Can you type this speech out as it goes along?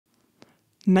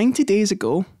90 days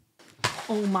ago,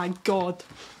 oh my God,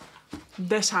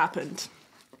 this happened.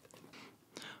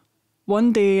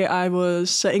 One day I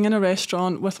was sitting in a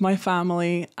restaurant with my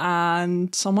family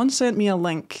and someone sent me a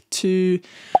link to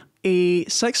a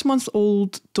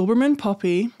 6-month-old Doberman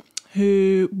puppy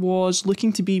who was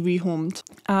looking to be rehomed.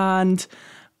 And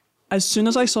as soon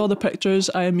as I saw the pictures,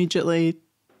 I immediately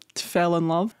fell in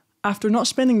love. After not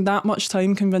spending that much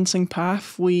time convincing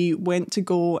Paf, we went to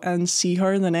go and see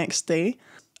her the next day.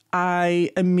 I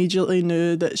immediately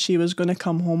knew that she was going to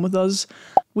come home with us.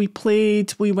 We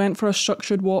played, we went for a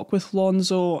structured walk with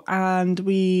Lonzo, and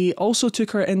we also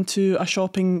took her into a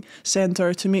shopping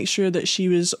centre to make sure that she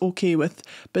was okay with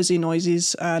busy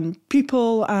noises and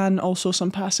people and also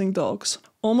some passing dogs.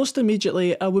 Almost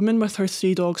immediately, a woman with her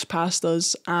 3 dogs passed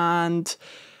us and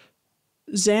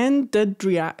Zen did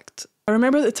react. I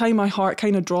remember at the time my heart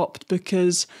kind of dropped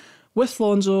because with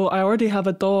Lonzo, I already have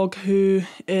a dog who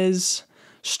is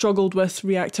struggled with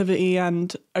reactivity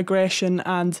and aggression,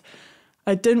 and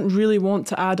I didn't really want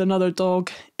to add another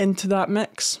dog into that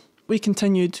mix. We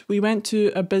continued. We went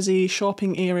to a busy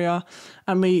shopping area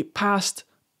and we passed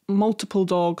multiple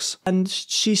dogs and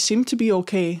she seemed to be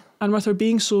okay. And with her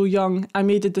being so young, I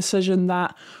made the decision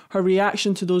that her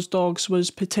reaction to those dogs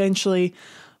was potentially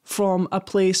from a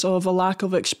place of a lack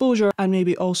of exposure and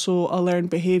maybe also a learned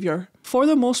behaviour. For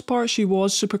the most part, she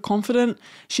was super confident.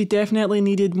 She definitely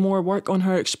needed more work on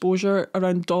her exposure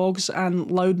around dogs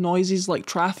and loud noises like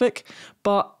traffic,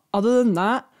 but other than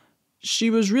that,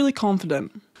 she was really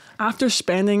confident. After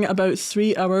spending about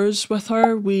 3 hours with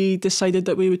her, we decided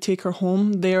that we would take her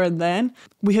home there and then.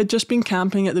 We had just been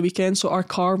camping at the weekend, so our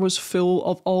car was full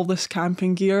of all this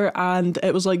camping gear and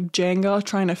it was like Jenga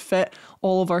trying to fit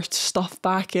all of our stuff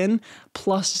back in,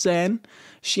 plus Zen.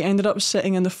 She ended up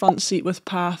sitting in the front seat with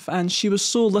Paf and she was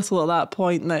so little at that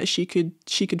point that she could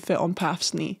fit on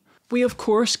Paf's knee. We of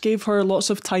course gave her lots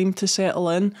of time to settle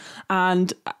in,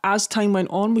 and as time went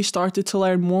on we started to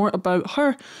learn more about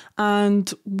her and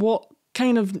what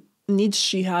kind of needs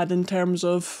she had in terms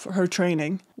of her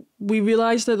training. We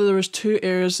realised that there was 2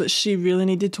 areas that she really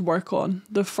needed to work on.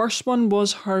 The first one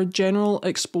was her general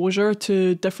exposure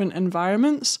to different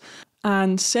environments,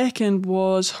 and second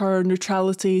was her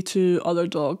neutrality to other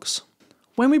dogs.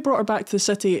 When we brought her back to the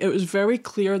city, it was very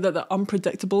clear that the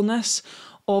unpredictableness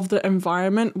of the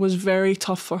environment was very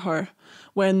tough for her.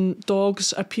 When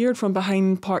dogs appeared from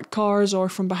behind parked cars or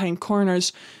from behind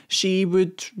corners, she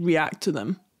would react to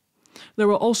them. There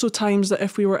were also times that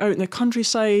if we were out in the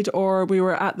countryside or we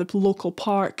were at the local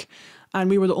park and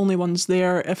we were the only ones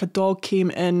there, if a dog came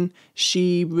in,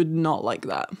 she would not like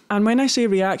that. And when I say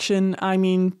reaction, I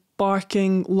mean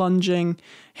barking, lunging,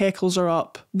 heckles her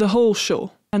up, the whole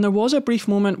show. And there was a brief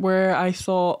moment where I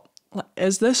thought,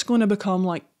 is this going to become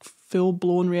like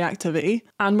full-blown reactivity?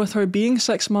 And with her being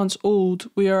 6 months old,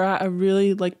 we are at a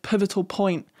really pivotal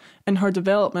point in her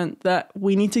development that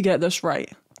we need to get this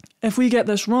right. If we get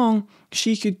this wrong,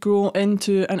 she could grow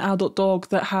into an adult dog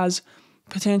that has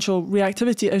potential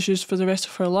reactivity issues for the rest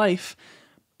of her life.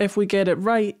 If we get it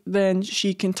right, then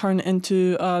she can turn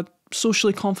into a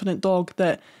socially confident dog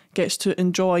that gets to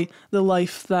enjoy the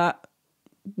life that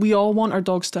we all want our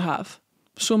dogs to have.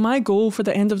 So my goal for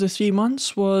the end of the 3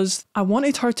 months was I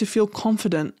wanted her to feel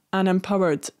confident and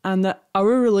empowered, and that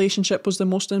our relationship was the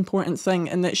most important thing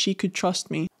and that she could trust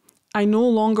me. I no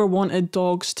longer wanted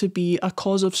dogs to be a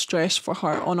cause of stress for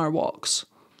her on our walks.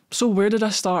 So where did I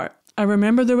start? I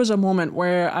remember there was a moment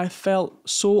where I felt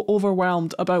so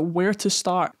overwhelmed about where to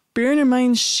start. Bearing in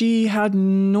mind she had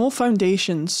no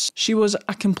foundations, she was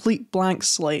a complete blank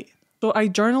slate. So I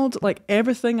journaled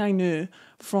everything I knew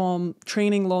from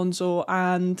training Lonzo,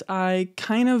 and I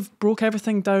kind of broke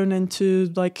everything down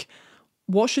into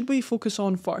what should we focus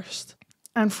on first.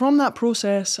 And from that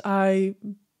process, I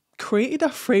created a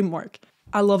framework.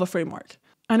 I love a framework.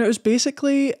 And it was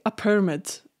basically a pyramid,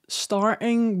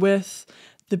 starting with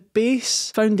the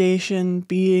base foundation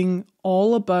being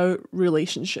all about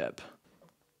relationship.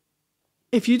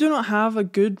 If you do not have a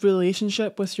good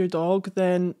relationship with your dog,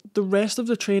 then the rest of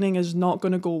the training is not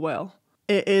going to go well.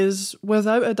 It is,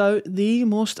 without a doubt, the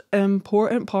most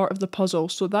important part of the puzzle,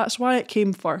 so that's why it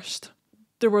came first.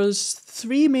 There was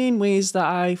 3 main ways that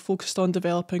I focused on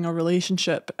developing a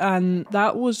relationship, and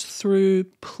that was through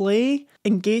play,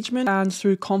 engagement, and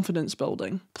through confidence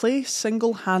building. Play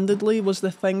single-handedly was the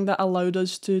thing that allowed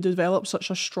us to develop such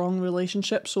a strong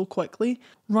relationship so quickly.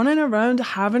 Running around,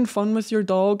 having fun with your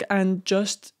dog, and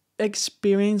just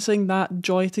experiencing that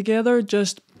joy together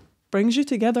just brings you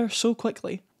together so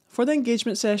quickly. For the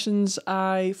engagement sessions,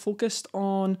 I focused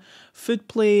on food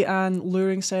play and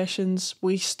luring sessions.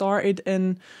 We started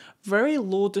in very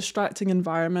low distracting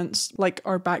environments like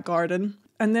our back garden.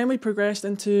 And then we progressed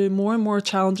into more and more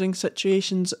challenging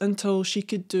situations until she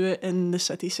could do it in the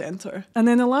city centre. And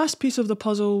then the last piece of the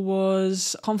puzzle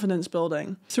was confidence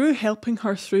building. Through helping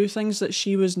her through things that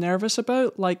she was nervous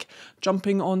about, like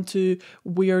jumping onto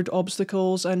weird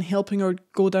obstacles and helping her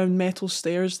go down metal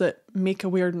stairs that make a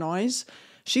weird noise,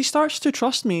 she starts to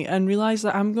trust me and realise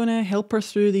that I'm going to help her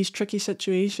through these tricky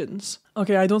situations.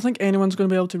 Okay, I don't think anyone's going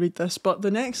to be able to read this, but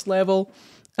the next level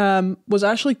was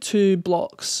actually 2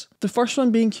 blocks. The first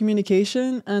one being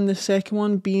communication and the second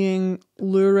one being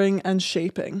luring and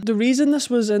shaping. The reason this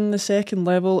was in the second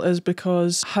level is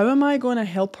because how am I going to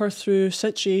help her through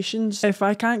situations if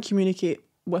I can't communicate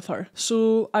with her?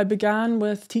 So I began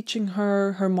with teaching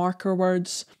her her marker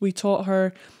words. We taught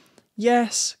her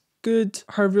yes, good,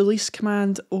 her release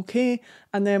command, okay,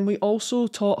 and then we also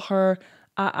taught her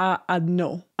and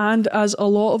no. And as a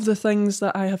lot of the things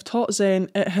that I have taught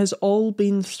Zen, it has all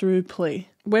been through play.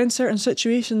 When certain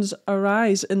situations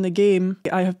arise in the game,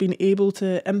 I have been able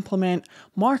to implement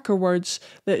marker words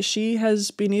that she has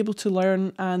been able to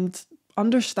learn and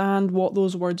understand what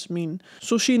those words mean.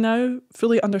 So she now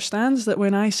fully understands that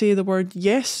when I say the word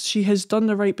yes, she has done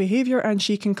the right behaviour and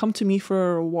she can come to me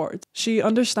for a reward. She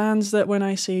understands that when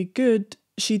I say good,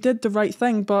 she did the right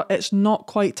thing, but it's not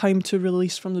quite time to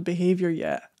release from the behaviour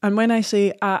yet. And when I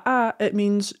say it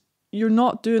means you're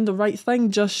not doing the right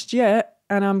thing just yet,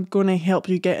 and I'm going to help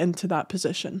you get into that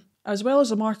position. As well as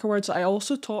the marker words, I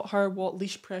also taught her what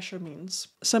leash pressure means.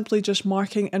 Simply just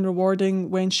marking and rewarding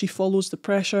when she follows the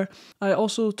pressure. I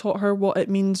also taught her what it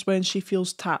means when she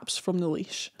feels taps from the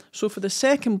leash. So for the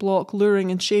second block,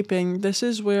 luring and shaping, this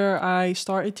is where I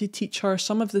started to teach her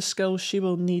some of the skills she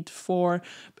will need for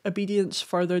obedience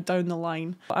further down the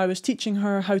line. I was teaching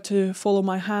her how to follow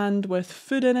my hand with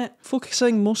food in it,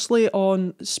 focusing mostly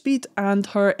on speed and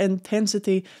her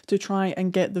intensity to try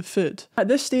and get the food. At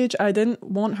this stage, I didn't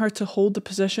want her to hold the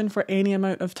position for any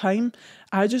amount of time.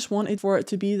 I just wanted for it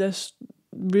to be this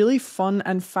really fun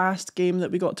and fast game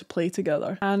that we got to play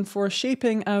together. And for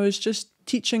shaping, I was just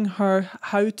teaching her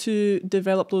how to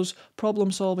develop those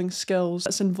problem-solving skills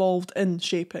that's involved in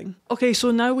shaping. Okay,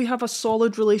 so now we have a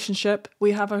solid relationship,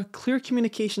 we have a clear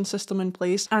communication system in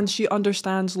place, and she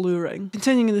understands luring.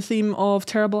 Continuing the theme of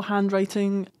terrible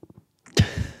handwriting.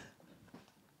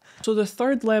 So the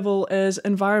third level is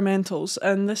environmentals,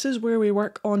 and this is where we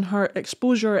work on her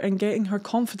exposure and getting her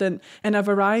confident in a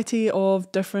variety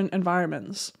of different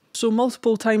environments. So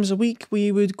multiple times a week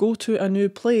we would go to a new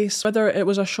place, whether it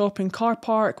was a shopping car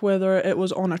park, whether it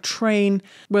was on a train,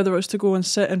 whether it was to go and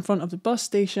sit in front of the bus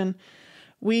station.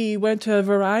 We went to a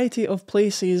variety of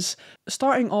places,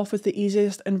 starting off with the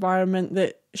easiest environment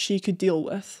that she could deal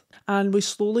with. And we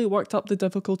slowly worked up the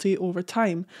difficulty over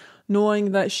time,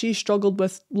 knowing that she struggled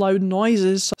with loud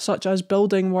noises such as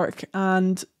building work,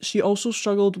 and she also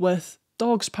struggled with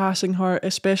dogs passing her,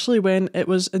 especially when it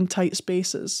was in tight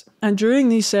spaces. And during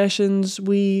these sessions,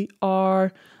 we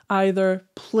are either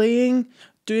playing,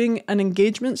 doing an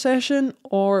engagement session,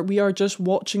 or we are just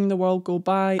watching the world go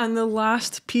by. And the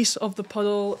last piece of the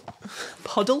puddle?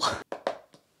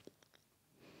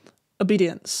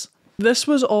 Obedience. This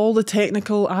was all the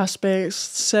technical aspects: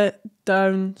 sit,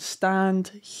 down, stand,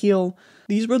 heel.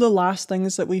 These were the last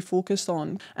things that we focused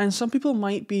on, and some people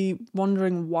might be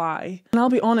wondering why. And I'll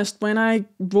be honest, when I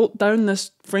wrote down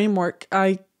this framework,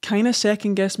 I kind of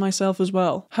second guessed myself as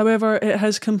well. However, it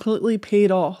has completely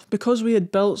paid off because we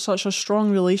had built such a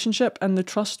strong relationship and the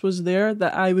trust was there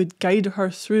that I would guide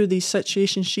her through these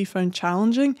situations she found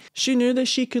challenging. She knew that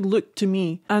she could look to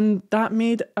me, and that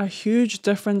made a huge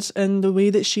difference in the way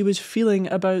that she was feeling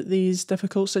about these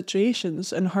difficult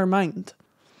situations in her mind.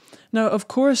 Now, of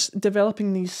course,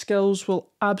 developing these skills will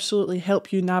absolutely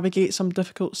help you navigate some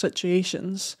difficult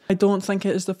situations. I don't think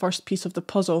it is the first piece of the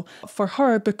puzzle. For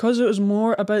her, because it was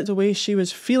more about the way she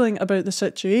was feeling about the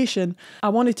situation, I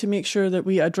wanted to make sure that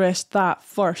we addressed that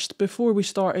first before we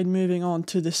started moving on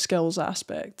to the skills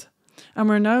aspect. And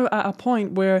we're now at a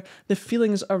point where the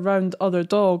feelings around other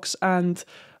dogs and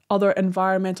other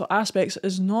environmental aspects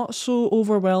is not so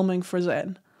overwhelming for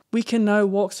Zen. We can now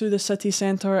walk through the city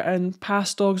centre and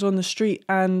pass dogs on the street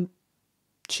and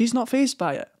she's not fazed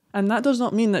by it. And that does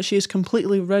not mean that she is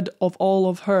completely rid of all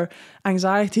of her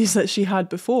anxieties that she had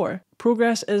before.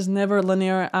 Progress is never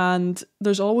linear and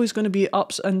there's always going to be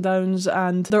ups and downs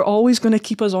and they're always going to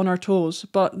keep us on our toes.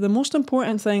 But the most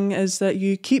important thing is that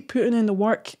you keep putting in the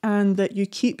work and that you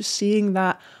keep seeing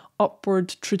that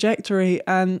upward trajectory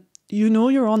and you know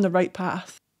you're on the right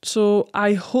path. So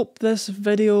I hope this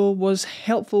video was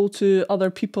helpful to other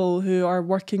people who are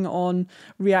working on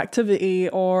reactivity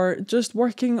or just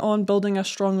working on building a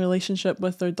strong relationship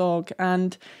with their dog.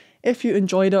 And if you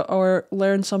enjoyed it or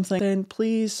learned something, then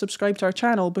please subscribe to our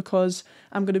channel, because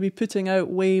I'm going to be putting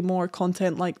out way more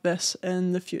content like this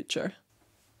in the future.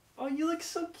 Oh, you look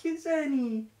so cute,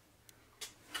 Zenny!